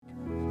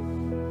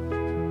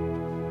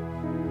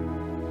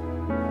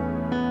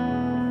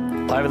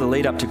Over the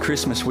lead up to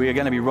Christmas, we are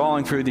going to be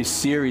rolling through this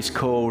series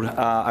called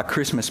A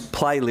Christmas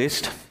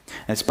Playlist.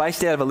 And it's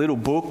based out of a little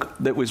book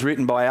that was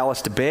written by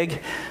Alistair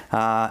Begg.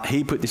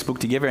 He put this book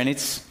together, and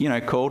it's,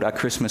 called A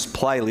Christmas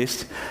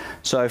Playlist.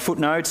 So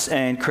footnotes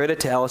and credit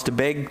to Alistair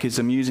Begg, because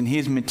I'm using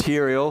his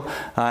material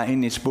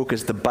in this book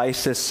as the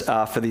basis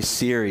for this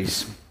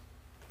series.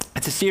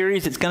 It's a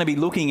series that's going to be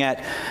looking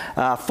at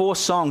 4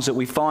 songs that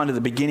we find at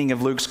the beginning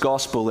of Luke's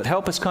Gospel that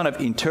help us kind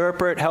of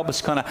interpret, help us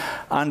kind of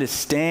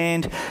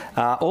understand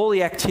all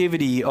the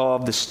activity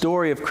of the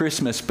story of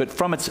Christmas, but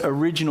from its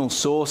original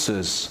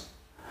sources.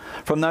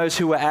 From those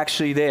who were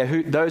actually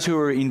there, those who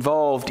were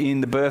involved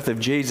in the birth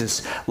of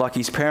Jesus, like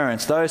his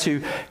parents, those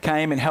who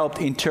came and helped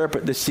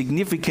interpret the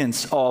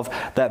significance of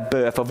that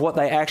birth, of what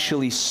they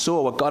actually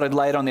saw, what God had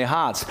laid on their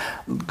hearts.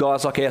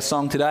 Guys like our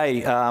song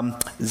today,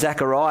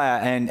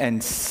 Zechariah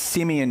and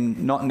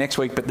Simeon, not next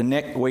week, but the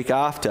next week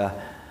after.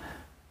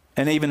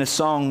 And even a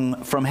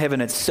song from heaven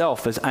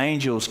itself as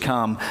angels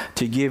come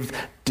to give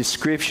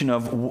description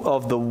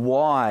of the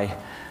why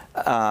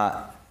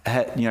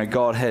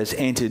God has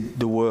entered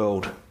the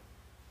world.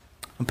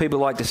 And people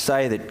like to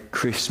say that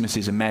Christmas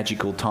is a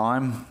magical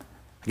time.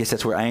 I guess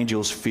that's where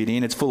angels fit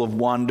in. It's full of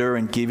wonder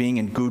and giving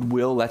and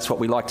goodwill. That's what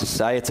we like to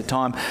say. It's a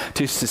time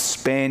to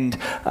suspend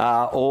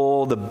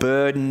all the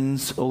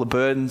burdens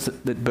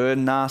that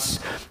burden us,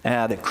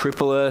 that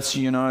cripple us,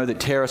 that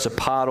tear us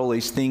apart, all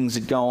these things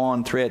that go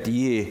on throughout the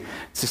year.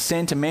 It's a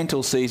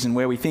sentimental season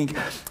where we think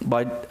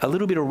by a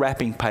little bit of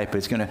wrapping paper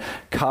is going to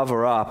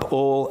cover up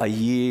all a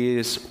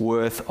year's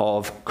worth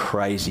of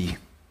crazy.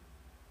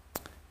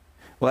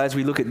 Well, as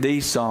we look at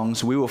these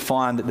songs, we will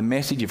find that the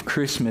message of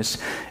Christmas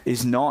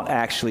is not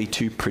actually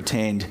to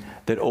pretend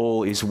that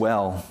all is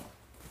well.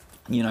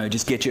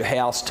 Just get your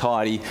house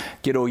tidy,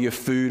 get all your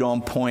food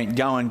on point,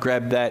 go and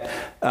grab that,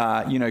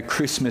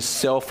 Christmas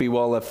selfie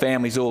while the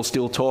family's all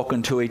still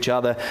talking to each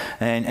other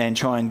and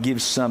try and give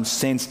some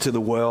sense to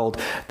the world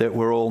that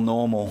we're all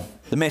normal.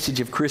 The message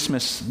of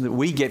Christmas that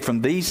we get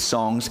from these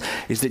songs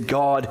is that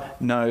God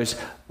knows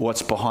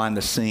what's behind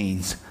the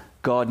scenes.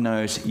 God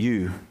knows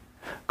you.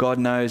 God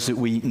knows that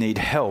we need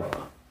help.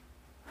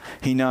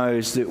 He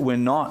knows that we're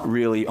not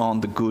really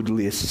on the good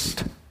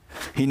list.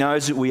 He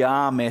knows that we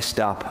are messed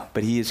up,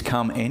 but he has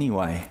come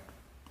anyway.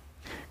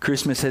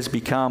 Christmas has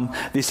become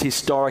this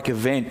historic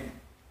event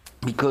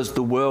because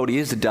the world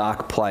is a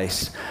dark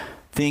place.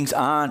 Things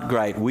aren't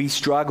great. We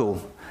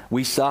struggle.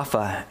 We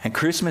suffer. And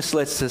Christmas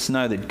lets us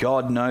know that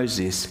God knows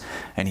this,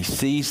 and he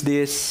sees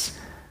this,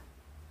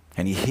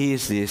 and he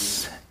hears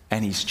this,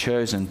 and he's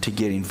chosen to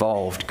get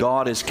involved.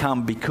 God has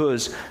come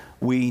because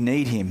we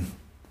need him.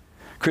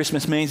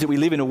 Christmas means that we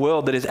live in a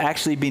world that has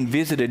actually been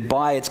visited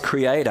by its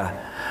creator.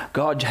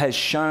 God has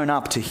shown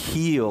up to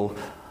heal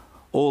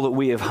all that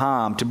we have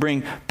harmed, to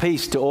bring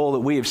peace to all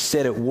that we have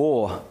set at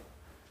war.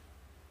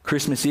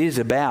 Christmas is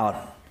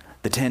about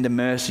the tender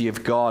mercy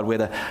of God,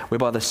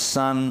 whereby the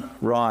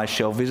sunrise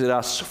shall visit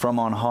us from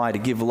on high, to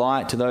give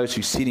light to those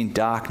who sit in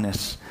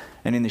darkness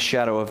and in the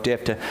shadow of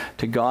death,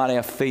 to guide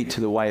our feet to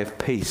the way of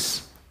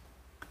peace.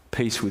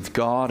 Peace with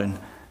God and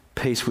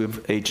peace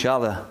with each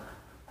other.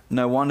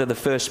 No wonder the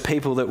first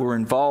people that were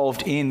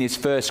involved in this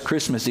first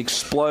Christmas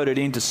exploded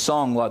into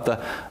song like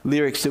the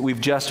lyrics that we've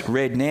just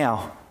read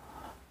now.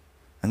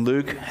 And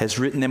Luke has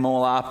written them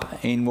all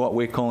up in what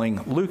we're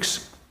calling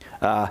Luke's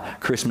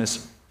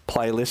Christmas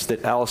playlist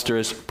that Alistair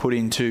has put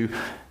into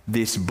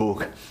this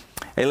book.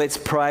 Hey, let's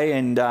pray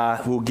and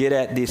we'll get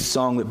at this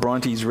song that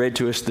Bronte's read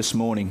to us this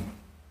morning.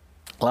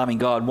 Loving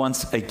God,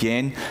 once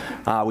again,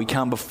 we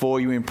come before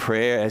you in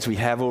prayer as we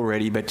have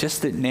already, but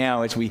just that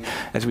now as we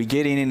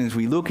get in and as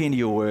we look into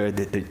your word,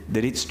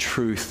 that its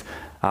truth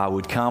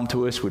would come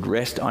to us, would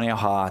rest on our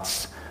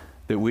hearts,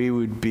 that we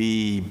would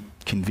be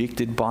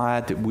convicted by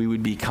it, that we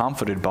would be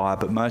comforted by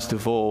it, but most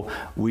of all,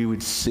 we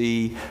would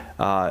see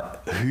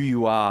who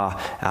you are,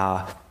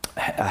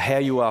 how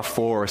you are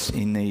for us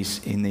in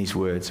these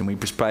words. And we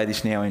just pray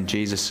this now in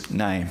Jesus'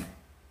 name.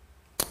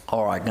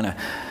 All right,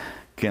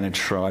 Gonna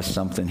try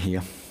something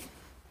here.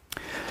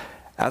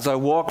 As I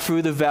walk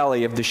through the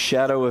valley of the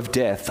shadow of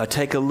death, I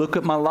take a look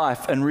at my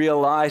life and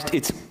realized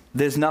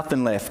there's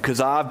nothing left, because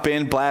I've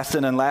been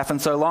blasting and laughing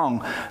so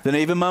long that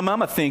even my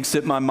mama thinks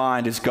that my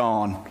mind is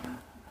gone.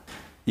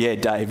 Yeah,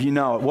 Dave, you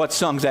know it. What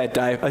song's that,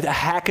 Dave? A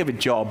heck of a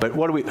job, but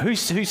who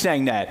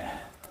sang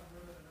that?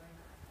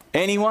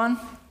 Anyone?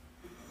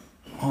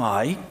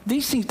 Oh,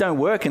 these things don't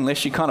work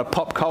unless you're kind of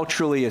pop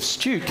culturally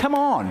astute. Come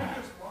on.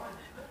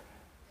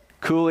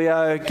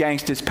 Coolio,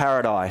 Gangster's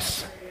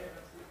Paradise.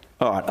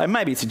 All right,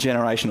 maybe it's a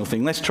generational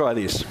thing. Let's try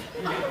this.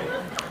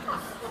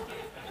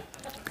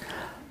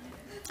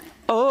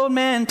 Old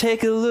man,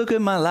 take a look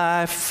at my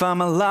life.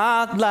 I'm a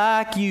lot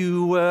like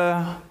you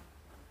were.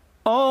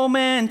 Old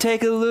man,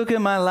 take a look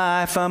at my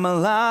life. I'm a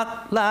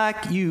lot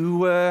like you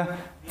were.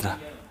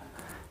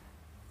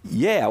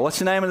 Yeah, what's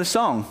the name of the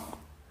song?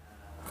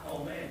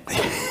 Old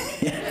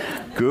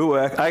Man. Good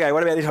work. Okay,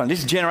 what about this one? This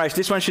is generation.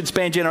 This one should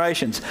span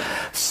generations.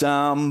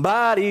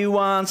 Somebody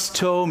once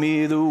told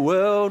me the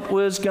world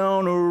was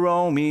gonna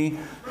roll me.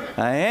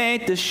 I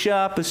ain't the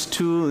sharpest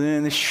tool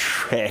in the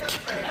Shrek.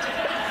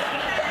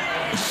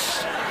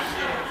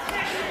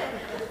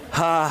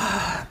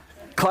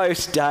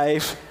 Close,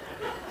 Dave.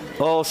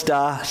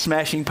 All-star,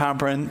 Smashing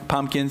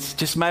Pumpkins.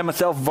 Just made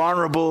myself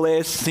vulnerable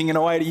there, singing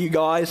away to you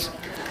guys,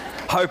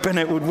 hoping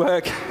it would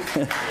work.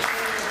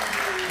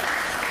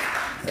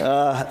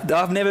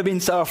 I've never been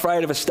so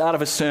afraid of a start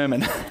of a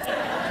sermon.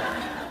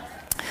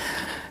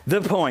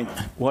 The point.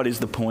 What is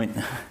the point?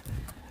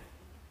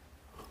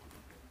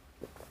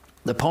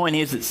 The point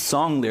is that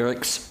song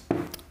lyrics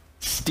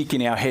stick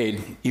in our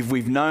head. If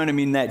we've known them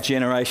in that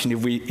generation,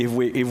 if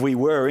we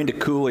were into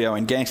Coolio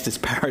and Gangsta's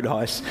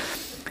Paradise,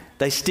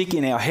 they stick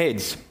in our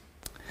heads.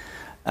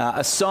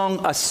 A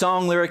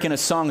song lyric in a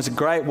song is a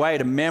great way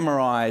to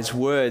memorize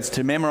words,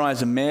 to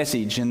memorize a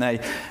message, and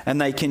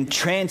they can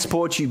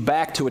transport you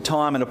back to a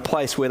time and a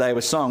place where they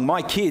were sung.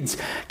 My kids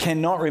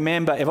cannot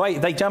remember.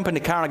 If they jump in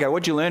the car and I go,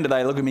 "What'd you learn today?"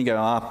 They look at me and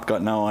go, "I've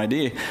got no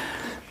idea."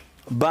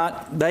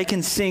 But they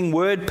can sing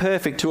word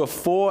perfect to a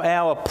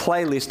 4-hour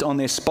playlist on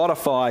their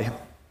Spotify.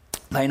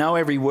 They know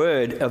every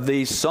word of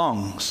these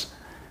songs.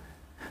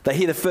 They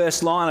hear the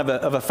first line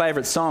of a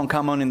favourite song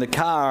come on in the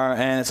car,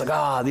 and it's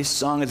like, this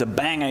song is a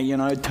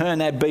banger, turn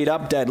that beat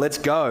up, Dad, let's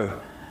go.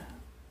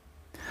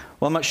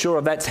 Well, I'm not sure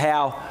if that's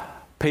how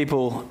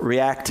people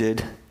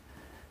reacted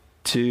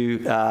to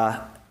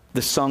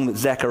the song that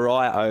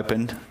Zechariah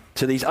opened,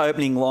 to these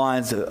opening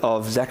lines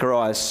of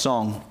Zechariah's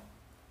song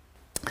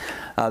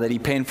that he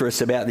penned for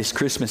us about this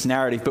Christmas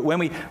narrative. But when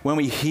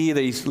we hear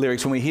these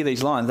lyrics, when we hear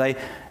these lines,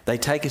 they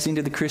take us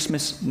into the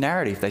Christmas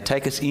narrative. They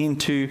take us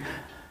into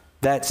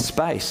that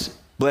space.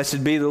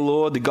 Blessed be the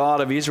Lord, the God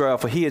of Israel,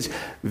 for he has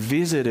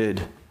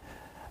visited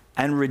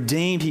and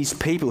redeemed his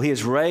people. He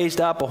has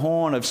raised up a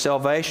horn of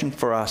salvation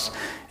for us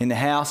in the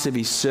house of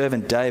his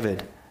servant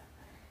David.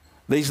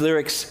 These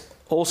lyrics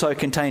also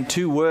contain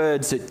 2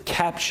 words that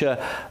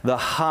capture the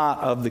heart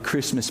of the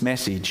Christmas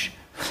message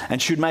and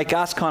should make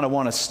us kind of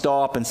want to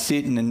stop and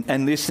sit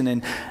and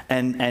listen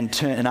and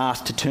turn and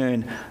ask to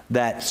turn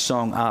that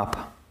song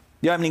up.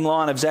 The opening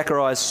line of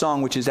Zechariah's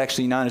song, which is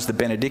actually known as the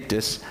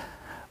Benedictus,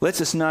 lets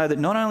us know that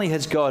not only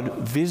has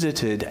God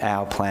visited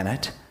our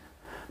planet,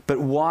 but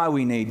why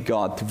we need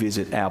God to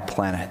visit our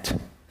planet,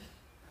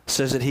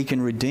 so that he can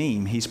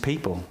redeem his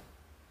people.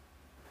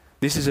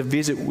 This is a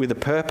visit with a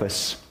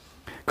purpose.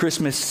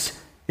 Christmas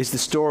is the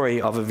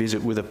story of a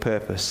visit with a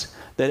purpose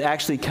that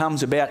actually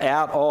comes about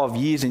out of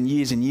years and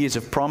years and years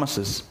of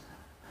promises.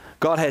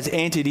 God has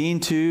entered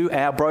into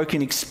our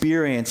broken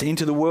experience,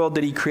 into the world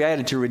that he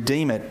created to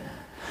redeem it,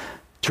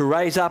 to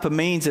raise up a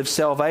means of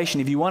salvation.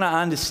 If you want to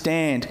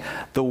understand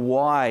the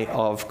why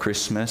of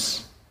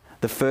Christmas,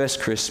 the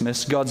first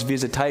Christmas, God's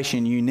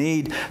visitation, you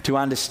need to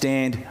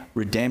understand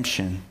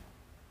redemption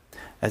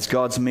as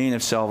God's mean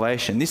of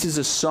salvation. This is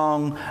a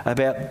song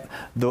about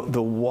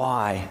the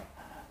why.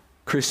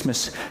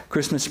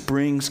 Christmas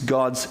brings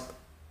God's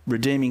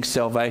redeeming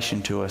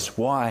salvation to us.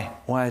 Why?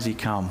 Why has he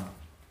come?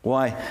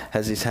 Why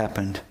has this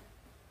happened?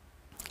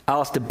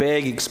 Alistair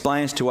Begg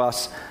explains to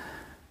us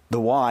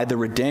the why, the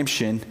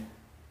redemption,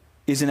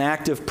 is an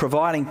act of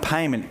providing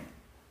payment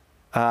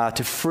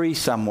to free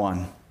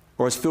someone.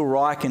 Or as Phil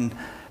Ryken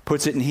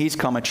puts it in his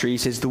commentary, he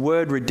says the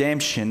word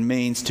redemption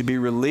means to be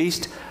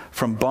released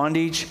from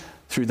bondage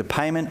through the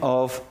payment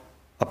of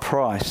a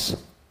price.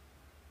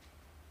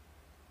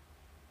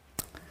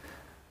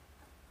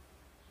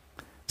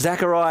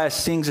 Zechariah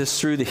sings us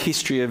through the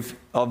history of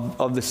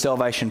the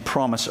salvation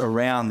promise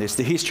around this,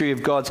 the history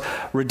of God's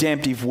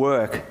redemptive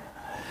work,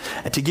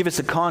 to give us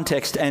a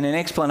context and an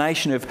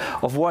explanation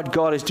of what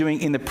God is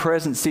doing in the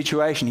present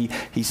situation.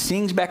 He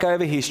sings back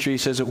over history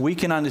so that we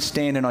can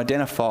understand and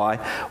identify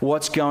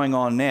what's going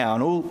on now.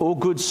 And all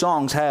good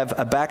songs have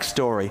a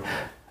backstory.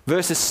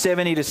 Verses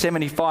 70 to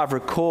 75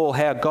 recall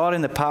how God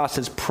in the past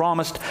has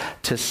promised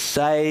to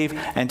save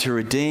and to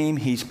redeem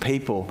his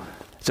people.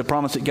 It's a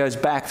promise that goes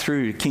back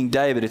through King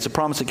David. It's a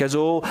promise that goes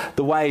all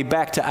the way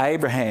back to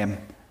Abraham.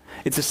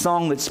 It's a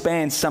song that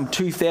spans some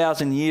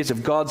 2,000 years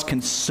of God's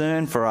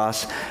concern for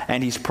us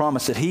and his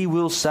promise that he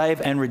will save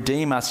and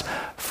redeem us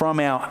from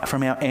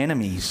our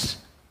enemies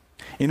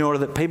in order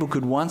that people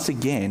could once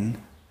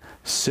again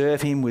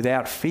serve him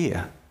without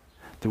fear.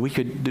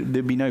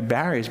 There'd be no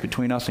barriers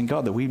between us and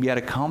God, that we'd be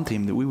able to come to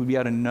him, that we would be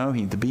able to know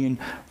him, to be in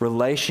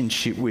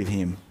relationship with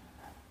him.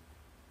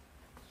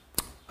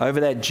 Over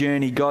that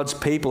journey, God's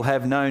people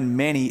have known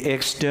many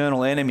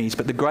external enemies,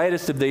 but the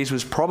greatest of these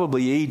was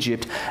probably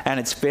Egypt and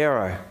its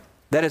Pharaoh.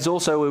 That is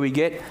also where we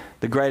get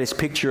the greatest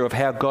picture of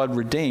how God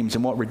redeems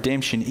and what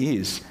redemption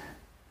is.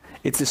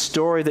 It's a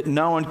story that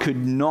no one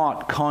could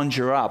not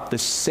conjure up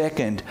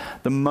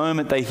the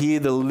moment they hear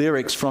the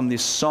lyrics from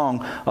this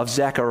song of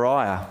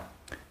Zechariah.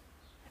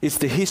 It's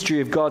the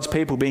history of God's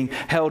people being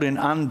held in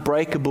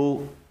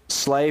unbreakable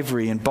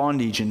slavery and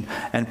bondage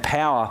and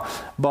power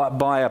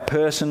by a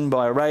person,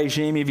 by a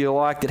regime, if you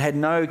like, that had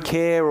no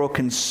care or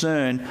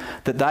concern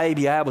that they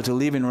be able to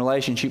live in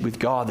relationship with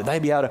God, that they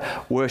be able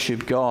to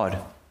worship God.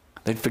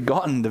 They'd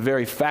forgotten the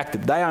very fact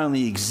that they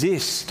only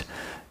exist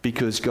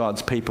because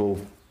God's people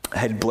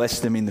had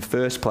blessed them in the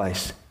first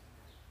place.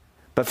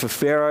 But for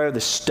Pharaoh, the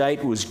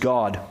state was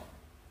God.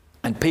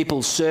 And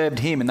people served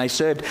him, and they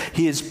served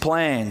his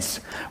plans,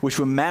 which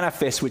were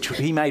manifest, which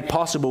he made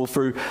possible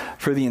through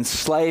the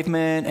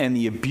enslavement and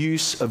the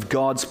abuse of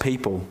God's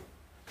people.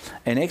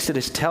 And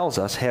Exodus tells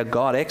us how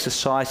God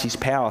exercised his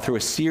power through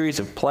a series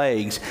of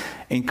plagues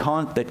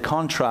that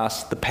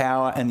contrast the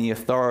power and the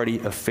authority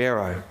of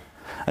Pharaoh,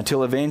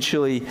 until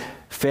eventually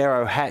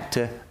Pharaoh had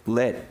to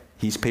let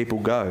his people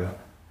go.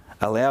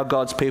 Allow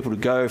God's people to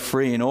go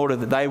free in order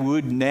that they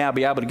would now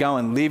be able to go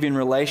and live in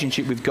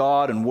relationship with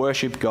God and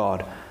worship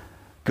God.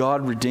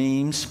 God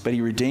redeems, but he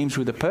redeems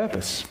with a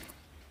purpose.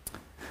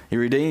 He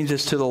redeems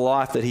us to the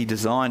life that he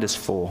designed us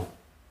for.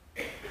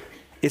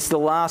 It's the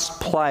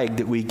last plague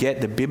that we get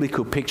the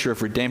biblical picture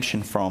of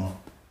redemption from.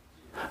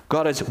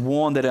 God has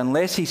warned that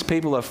unless his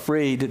people are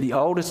freed, that the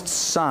oldest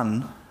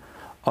son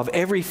of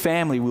every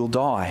family will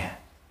die.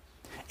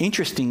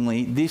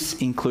 Interestingly,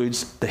 this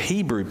includes the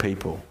Hebrew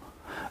people.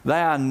 They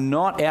are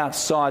not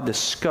outside the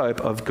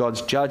scope of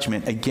God's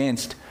judgment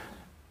against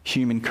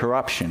human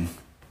corruption.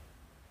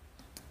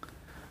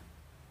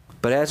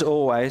 But as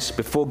always,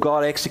 before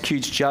God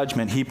executes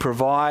judgment, he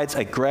provides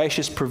a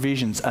gracious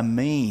provisions, a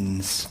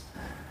means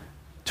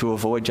to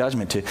avoid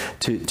judgment,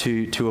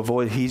 to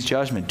avoid his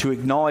judgment, to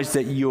acknowledge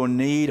that your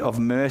need of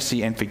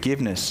mercy and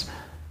forgiveness.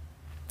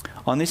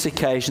 On this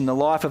occasion, the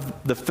life of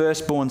the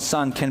firstborn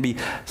son can be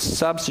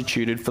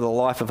substituted for the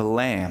life of a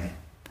lamb.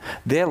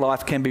 Their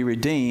life can be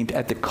redeemed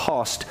at the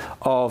cost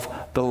of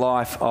the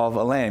life of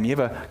a lamb. You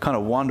ever kind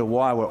of wonder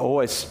why we're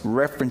always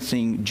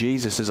referencing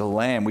Jesus as a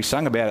lamb? We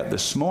sung about it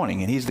this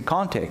morning, and here's the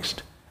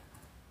context.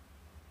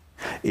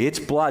 It's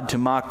blood to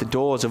mark the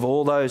doors of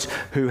all those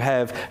who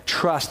have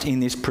trust in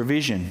this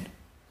provision.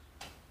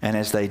 And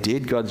as they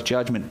did, God's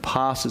judgment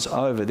passes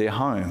over their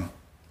home.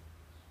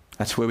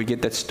 That's where we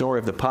get that story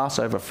of the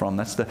Passover from.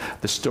 That's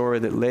the story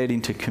that led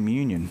into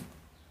communion.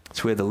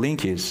 That's where the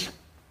link is.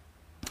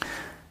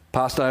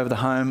 Passed over the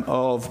home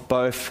of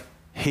both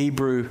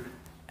Hebrew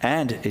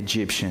and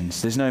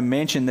Egyptians. There's no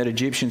mention that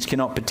Egyptians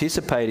cannot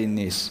participate in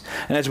this.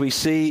 And as we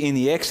see in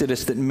the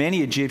Exodus, that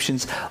many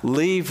Egyptians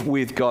leave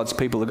with God's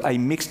people. A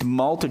mixed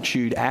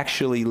multitude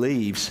actually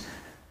leaves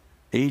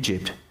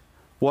Egypt.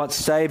 What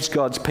saves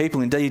God's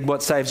people, indeed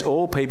what saves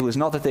all people, is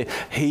not that they're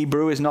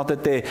Hebrew, is not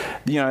that their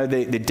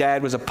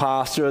dad was a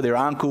pastor, or their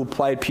uncle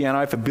played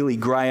piano for Billy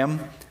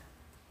Graham.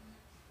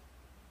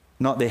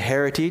 Not their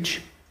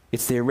heritage.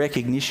 It's their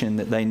recognition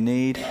that they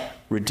need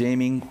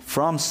redeeming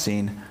from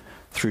sin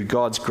through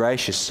God's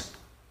gracious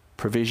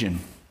provision.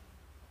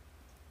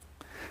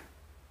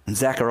 And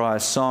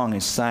Zechariah's song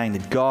is saying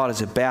that God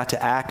is about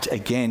to act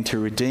again to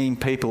redeem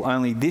people,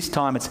 only this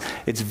time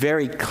it's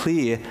very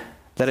clear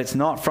that it's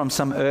not from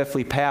some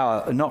earthly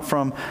power, not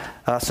from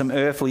some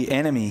earthly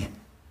enemy,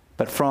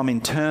 but from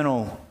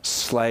internal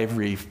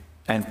slavery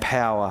and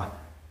power,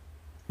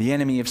 the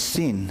enemy of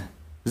sin.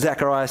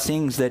 Zechariah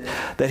sings that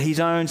his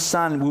own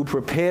son will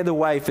prepare the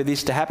way for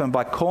this to happen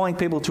by calling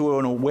people to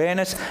an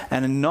awareness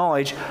and a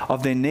knowledge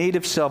of their need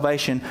of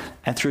salvation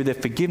and through the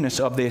forgiveness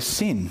of their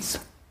sins.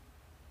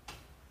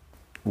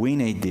 We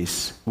need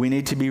this. We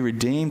need to be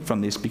redeemed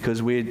from this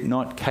because we're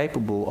not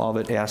capable of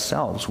it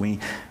ourselves. We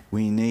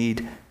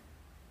need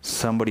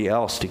somebody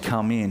else to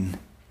come in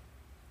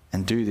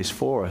and do this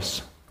for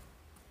us.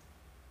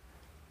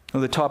 Well,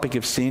 the topic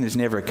of sin is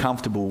never a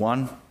comfortable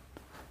one.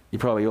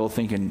 You're probably all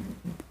thinking,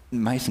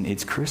 Mason,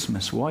 it's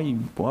Christmas. Why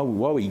are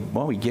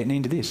we getting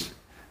into this?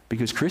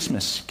 Because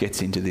Christmas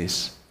gets into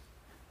this.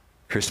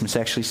 Christmas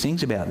actually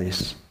sings about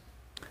this.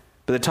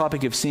 But the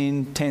topic of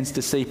sin tends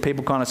to see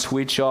people kind of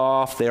switch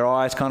off, their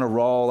eyes kind of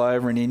roll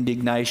over in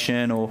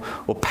indignation or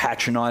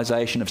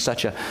patronisation of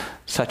such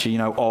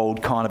a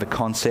old kind of a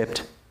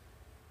concept.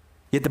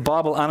 Yet the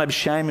Bible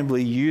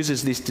unashamedly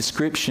uses this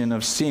description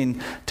of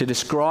sin to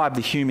describe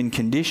the human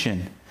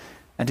condition.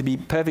 And to be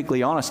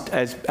perfectly honest,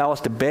 as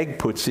Alistair Begg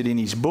puts it in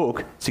his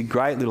book, it's a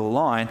great little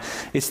line,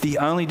 it's the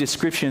only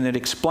description that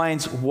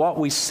explains what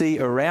we see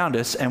around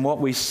us and what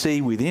we see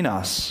within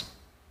us.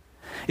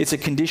 It's a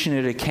condition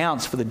that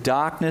accounts for the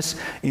darkness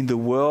in the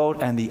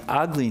world and the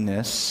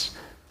ugliness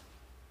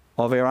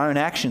of our own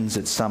actions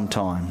at some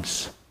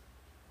times.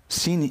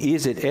 Sin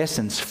is at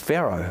essence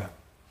Pharaoh.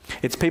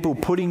 It's people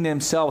putting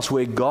themselves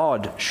where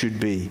God should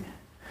be.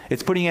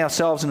 It's putting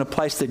ourselves in a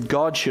place that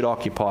God should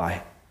occupy.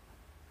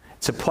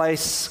 It's a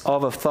place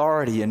of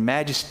authority and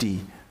majesty,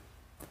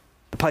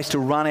 a place to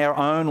run our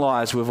own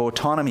lives with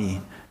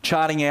autonomy,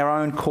 charting our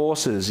own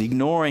courses,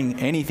 ignoring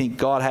anything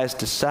God has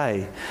to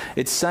say.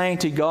 It's saying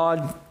to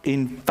God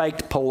in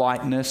faked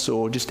politeness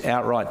or just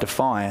outright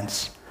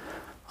defiance,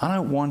 I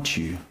don't want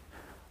you.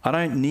 I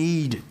don't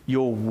need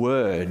your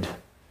word,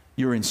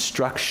 your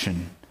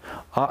instruction.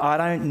 I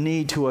don't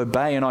need to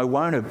obey, and I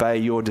won't obey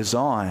your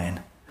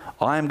design.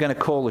 I am going to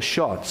call the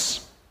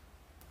shots.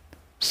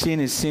 Sin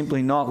is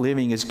simply not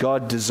living as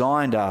God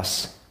designed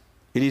us.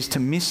 It is to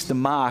miss the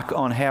mark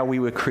on how we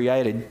were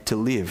created to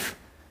live.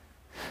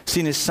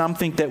 Sin is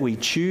something that we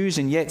choose,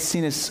 and yet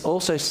sin is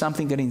also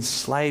something that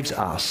enslaves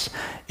us.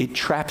 It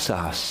traps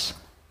us.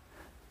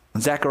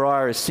 And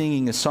Zechariah is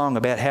singing a song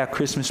about how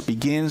Christmas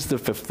begins the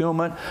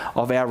fulfillment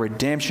of our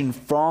redemption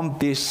from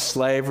this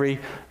slavery,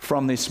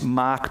 from this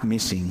mark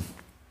missing.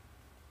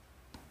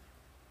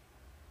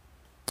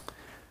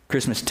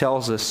 Christmas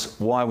tells us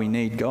why we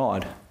need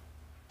God.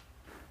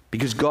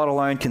 Because God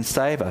alone can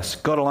save us.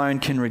 God alone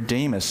can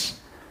redeem us.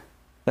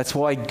 That's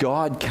why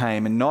God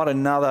came, and not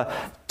another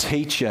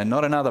teacher,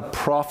 not another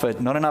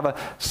prophet, not another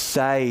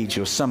sage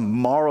or some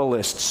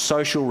moralist,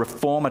 social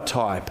reformer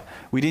type.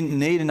 We didn't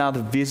need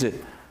another visit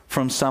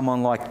from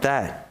someone like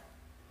that.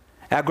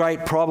 Our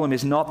great problem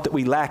is not that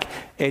we lack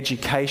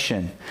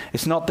education.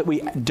 It's not that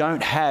we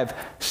don't have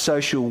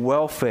social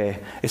welfare.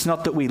 It's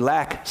not that we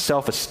lack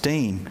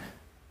self-esteem.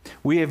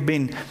 We have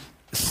been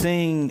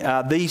seeing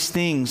these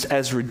things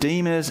as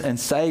redeemers and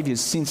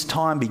saviours since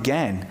time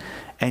began,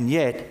 and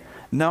yet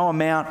no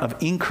amount of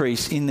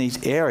increase in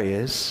these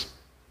areas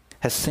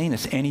has seen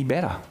us any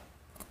better.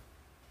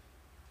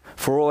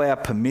 For all our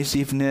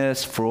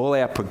permissiveness, for all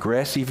our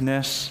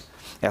progressiveness,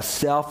 our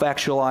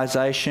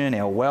self-actualization,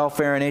 our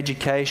welfare and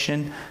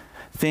education,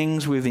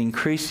 things with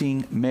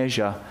increasing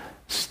measure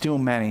still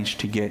manage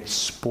to get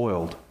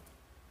spoiled.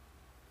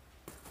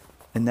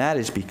 And that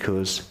is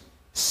because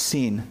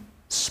sin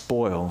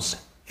spoils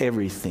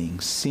everything.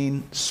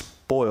 Sin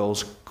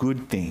spoils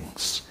good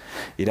things.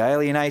 It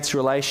alienates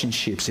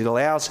relationships. It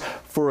allows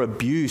for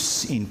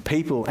abuse in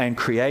people and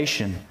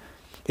creation.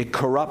 It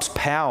corrupts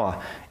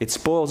power. It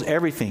spoils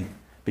everything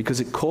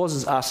because it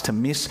causes us to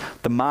miss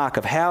the mark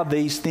of how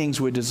these things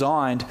were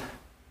designed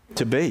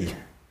to be.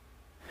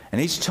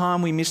 And each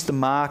time we miss the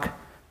mark,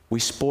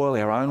 we spoil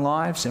our own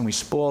lives and we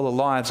spoil the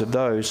lives of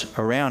those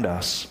around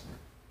us.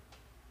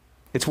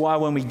 It's why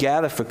when we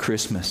gather for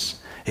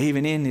Christmas,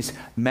 even in this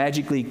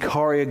magically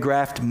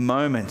choreographed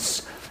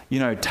moments,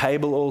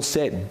 table all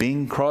set,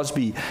 Bing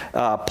Crosby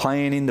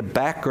playing in the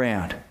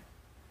background.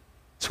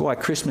 It's why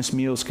Christmas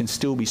meals can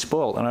still be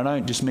spoiled. And I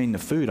don't just mean the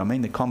food, I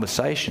mean the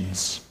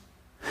conversations.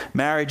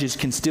 Marriages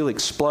can still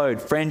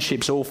explode.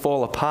 Friendships all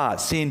fall apart.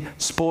 Sin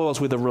spoils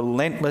with a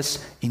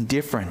relentless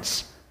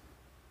indifference.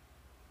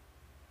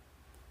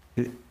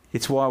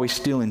 It's why we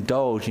still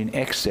indulge in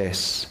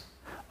excess,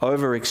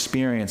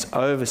 over-experience,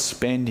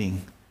 overspending,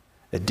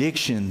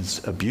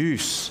 addictions,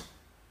 abuse,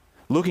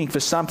 looking for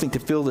something to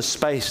fill the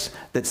space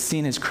that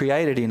sin has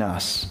created in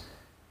us.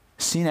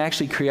 Sin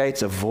actually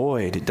creates a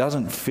void. It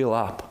doesn't fill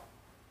up.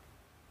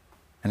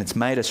 And it's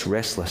made us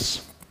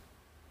restless.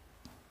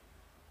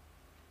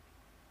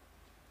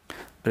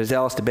 But as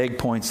Alistair Begg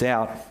points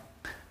out,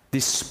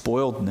 this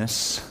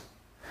spoiledness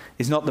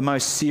is not the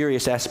most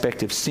serious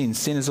aspect of sin.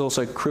 Sin has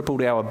also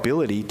crippled our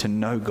ability to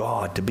know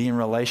God, to be in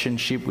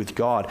relationship with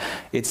God.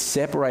 It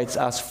separates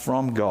us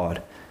from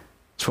God.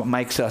 It's what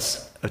makes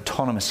us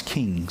autonomous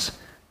kings.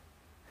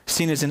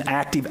 Sin is an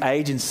active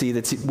agency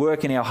that's at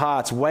work in our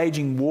hearts,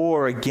 waging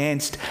war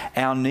against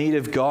our need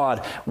of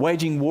God,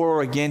 waging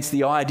war against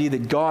the idea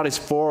that God is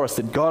for us,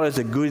 that God is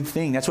a good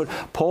thing. That's what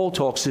Paul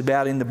talks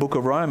about in the book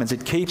of Romans.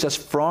 It keeps us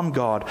from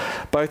God,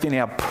 both in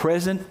our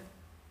present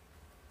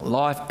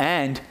life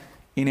and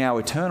in our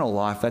eternal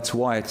life. That's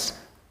why it's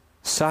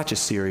such a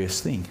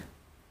serious thing.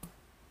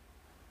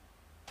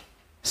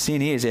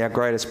 Sin is our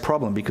greatest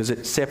problem because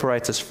it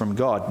separates us from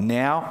God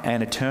now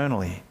and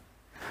eternally.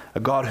 A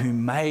God who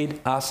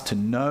made us to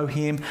know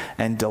him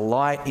and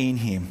delight in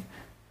him.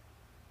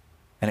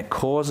 And it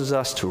causes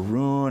us to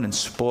ruin and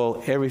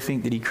spoil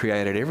everything that he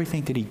created,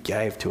 everything that he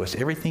gave to us,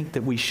 everything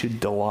that we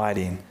should delight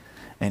in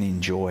and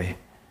enjoy.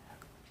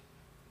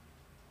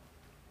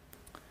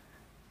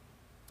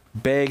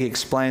 Begg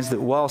explains that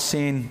while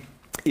sin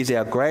is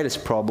our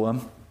greatest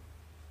problem,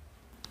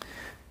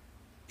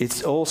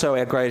 it's also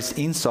our greatest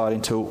insight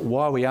into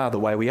why we are the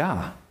way we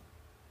are.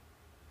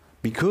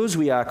 Because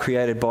we are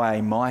created by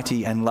a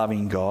mighty and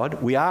loving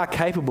God, we are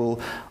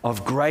capable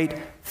of great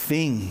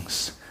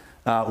things.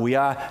 We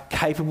are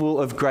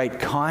capable of great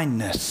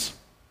kindness.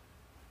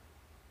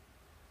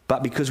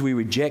 But because we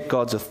reject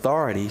God's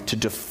authority to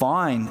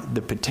define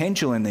the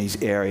potential in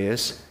these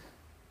areas,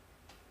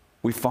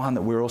 we find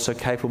that we're also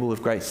capable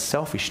of great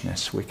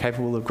selfishness. We're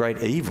capable of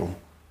great evil.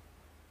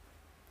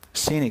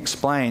 Sin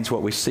explains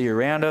what we see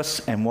around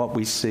us and what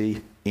we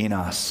see in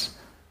us.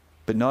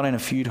 But not in a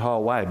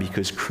futile way,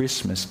 because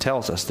Christmas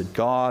tells us that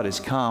God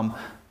has come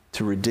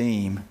to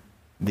redeem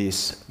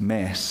this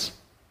mess.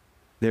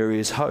 There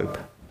is hope.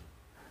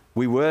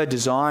 We were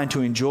designed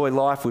to enjoy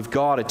life with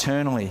God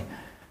eternally,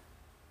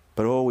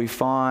 but what we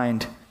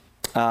find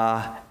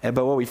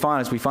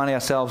is we find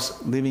ourselves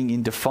living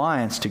in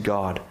defiance to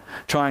God,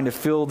 trying to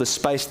fill the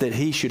space that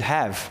he should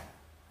have.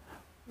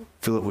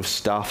 Fill it with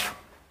stuff,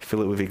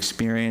 fill it with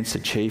experience,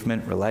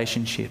 achievement,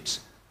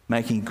 relationships,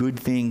 making good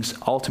things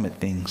ultimate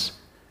things.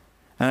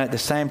 And at the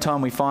same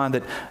time, we find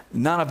that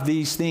none of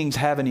these things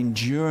have an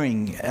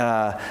enduring,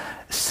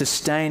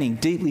 sustaining,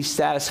 deeply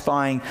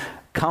satisfying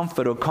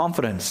comfort or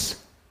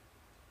confidence.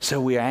 So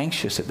we're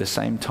anxious at the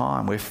same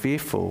time. We're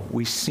fearful.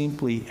 We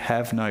simply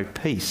have no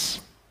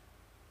peace.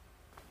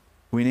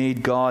 We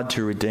need God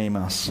to redeem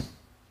us,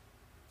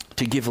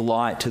 to give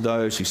light to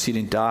those who sit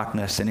in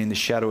darkness and in the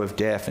shadow of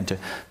death, and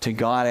to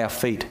guide our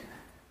feet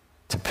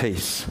to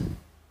peace.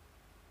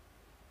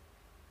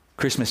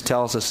 Christmas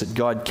tells us that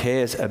God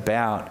cares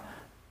about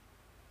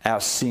our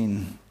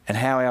sin and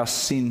how our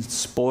sin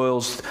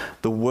spoils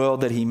the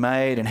world that he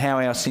made, and how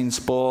our sin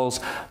spoils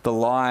the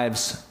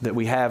lives that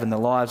we have and the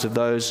lives of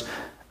those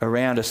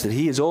around us that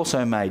he has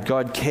also made.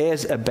 God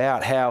cares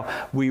about how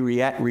we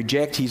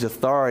reject his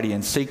authority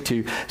and seek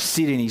to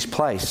sit in his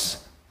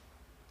place.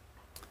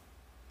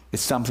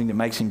 It's something that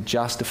makes him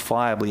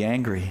justifiably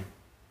angry.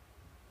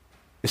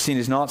 The sin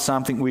is not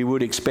something we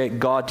would expect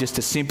God just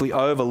to simply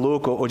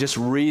overlook or just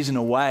reason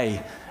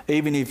away,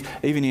 even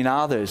in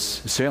others,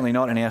 certainly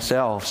not in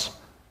ourselves.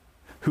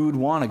 Who would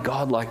want a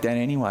God like that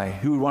anyway?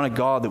 Who would want a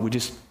God that would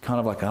just kind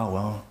of like, oh,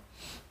 well,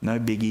 no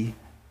biggie.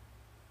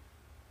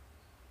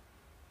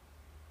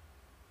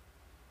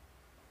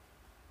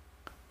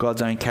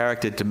 God's own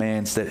character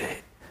demands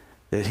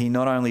that he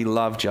not only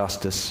love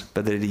justice,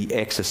 but that he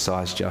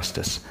exercise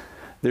justice.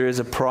 There is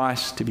a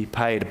price to be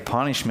paid, a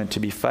punishment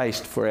to be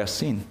faced for our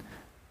sin.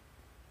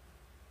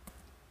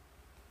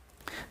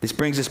 This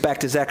brings us back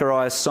to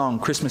Zechariah's song.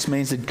 Christmas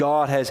means that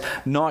God has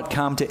not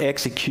come to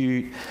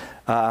execute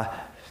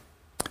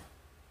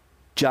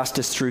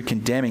justice through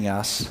condemning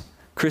us.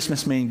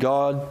 Christmas means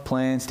God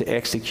plans to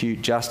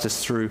execute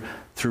justice through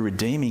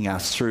redeeming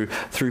us, through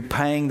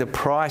paying the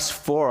price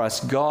for us.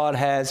 God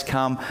has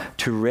come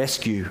to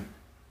rescue.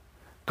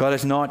 God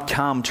has not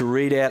come to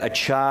read out a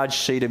charge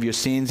sheet of your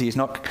sins.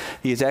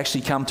 He has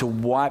actually come to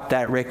wipe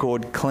that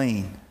record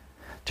clean,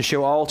 to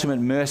show ultimate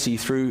mercy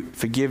through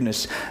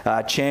forgiveness.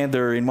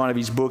 Chandler, in one of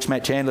his books,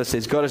 Matt Chandler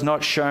says, God has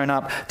not shown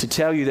up to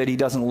tell you that he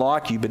doesn't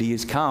like you, but he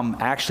has come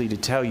actually to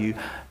tell you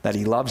that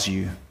he loves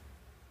you.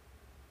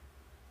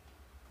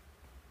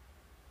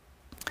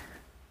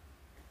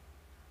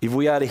 If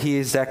we are to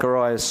hear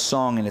Zechariah's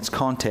song in its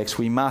context,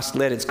 we must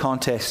let its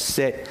context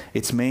set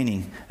its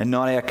meaning, and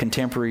not our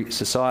contemporary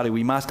society.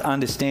 We must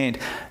understand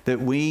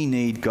that we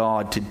need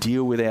God to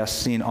deal with our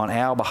sin on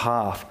our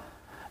behalf,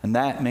 and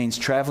that means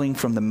travelling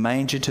from the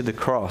manger to the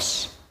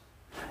cross.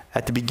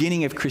 At the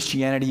beginning of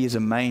Christianity is a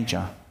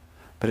manger,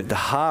 but at the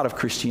heart of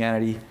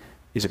Christianity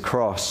is a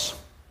cross.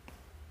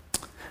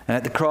 And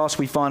at the cross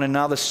we find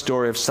another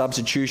story of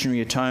substitutionary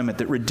atonement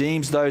that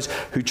redeems those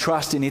who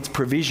trust in its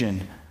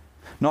provision,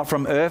 not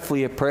from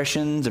earthly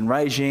oppressions and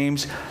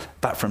regimes,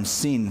 but from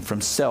sin,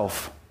 from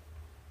self.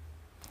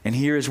 And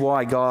here is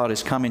why God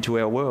has come into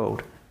our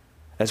world.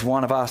 As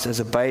one of us, as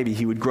a baby,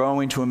 he would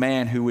grow into a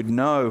man who would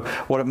know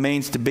what it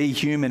means to be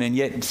human and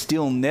yet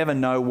still never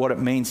know what it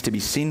means to be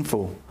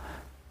sinful,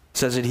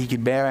 so that he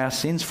could bear our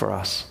sins for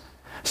us,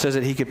 so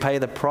that he could pay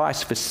the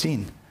price for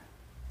sin,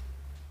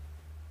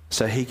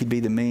 so he could be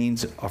the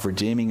means of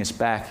redeeming us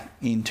back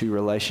into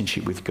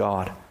relationship with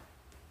God,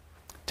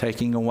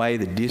 taking away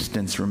the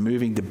distance,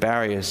 removing the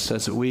barriers, so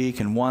that we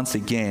can once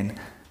again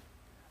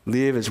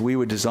live as we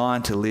were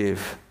designed to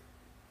live,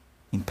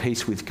 in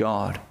peace with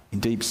God, in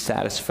deep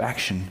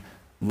satisfaction,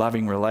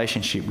 loving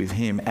relationship with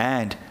him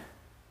and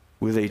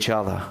with each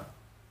other.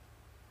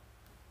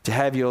 To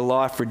have your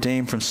life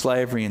redeemed from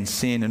slavery and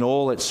sin and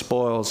all it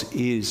spoils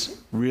is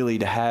really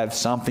to have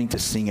something to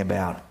sing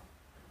about.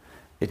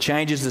 It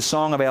changes the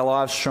song of our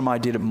lives from I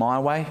did it my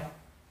way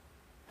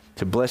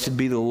to blessed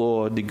be the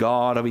Lord, the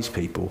God of his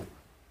people,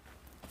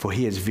 for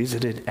he has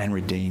visited and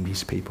redeemed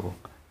his people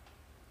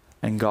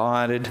and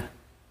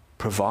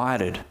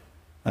provided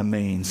a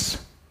means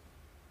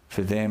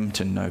for them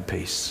to know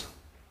peace.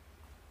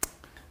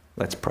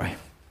 Let's pray.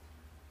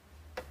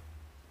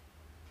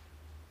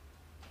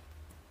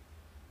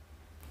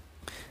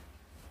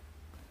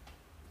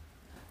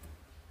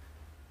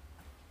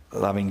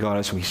 Loving God,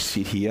 as we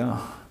sit here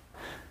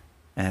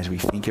and as we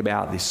think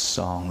about this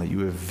song, that you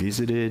have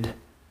visited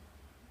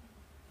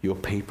your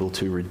people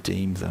to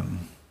redeem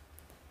them,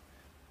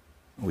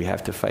 we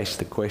have to face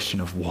the question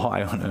of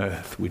why on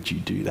earth would you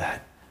do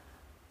that?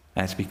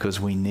 And it's because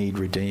we need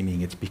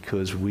redeeming. It's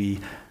because we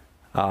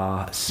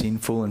are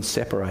sinful and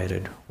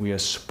separated. We are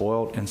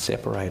spoilt and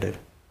separated.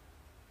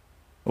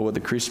 But what the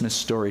Christmas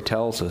story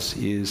tells us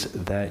is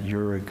that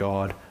you're a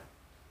God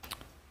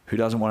who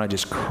doesn't want to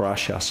just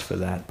crush us for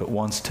that, but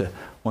wants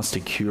to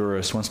cure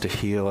us, wants to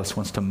heal us,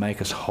 wants to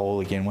make us whole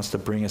again, wants to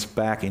bring us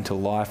back into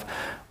life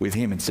with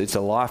him. It's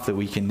a life that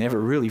we can never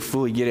really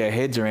fully get our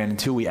heads around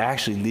until we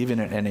actually live in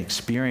it and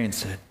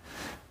experience it.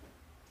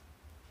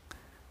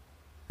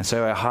 And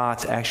so our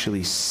hearts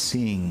actually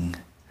sing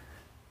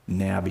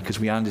now because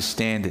we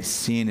understand that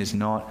sin is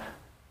not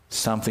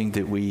something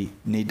that we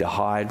need to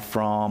hide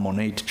from or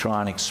need to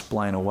try and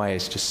explain away.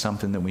 It's just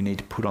something that we need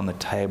to put on the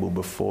table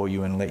before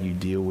you and let you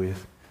deal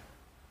with.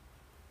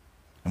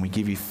 And we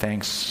give you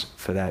thanks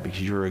for that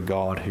because you're a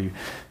God who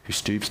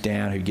stoops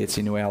down, who gets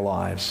into our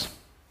lives.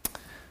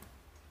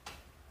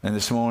 And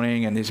this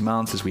morning and this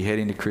month as we head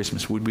into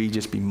Christmas, would we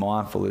just be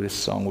mindful of this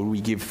song? Would we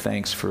give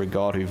thanks for a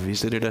God who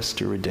visited us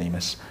to redeem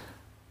us?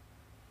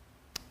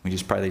 We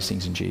just pray these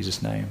things in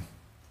Jesus' name.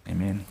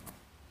 Amen.